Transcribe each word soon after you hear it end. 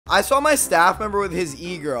I saw my staff member with his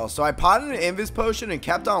e-girl, so I potted an invis potion and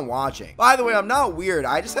kept on watching. By the way, I'm not weird.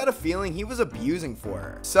 I just had a feeling he was abusing for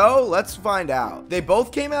her. So let's find out. They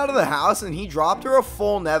both came out of the house and he dropped her a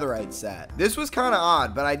full netherite set. This was kind of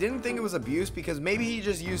odd, but I didn't think it was abuse because maybe he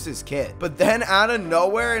just used his kit. But then out of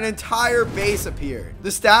nowhere, an entire base appeared.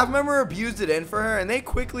 The staff member abused it in for her and they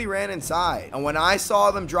quickly ran inside. And when I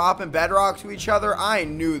saw them dropping bedrock to each other, I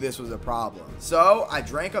knew this was a problem. So I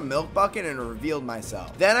drank a milk bucket and revealed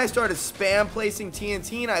myself. Then I started spam placing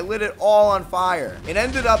TNT and I lit it all on fire. It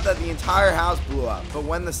ended up that the entire house blew up, but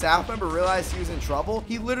when the staff member realized he was in trouble,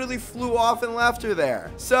 he literally flew off and left her there.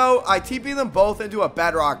 So I TP'd them both into a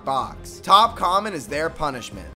bedrock box. Top common is their punishment.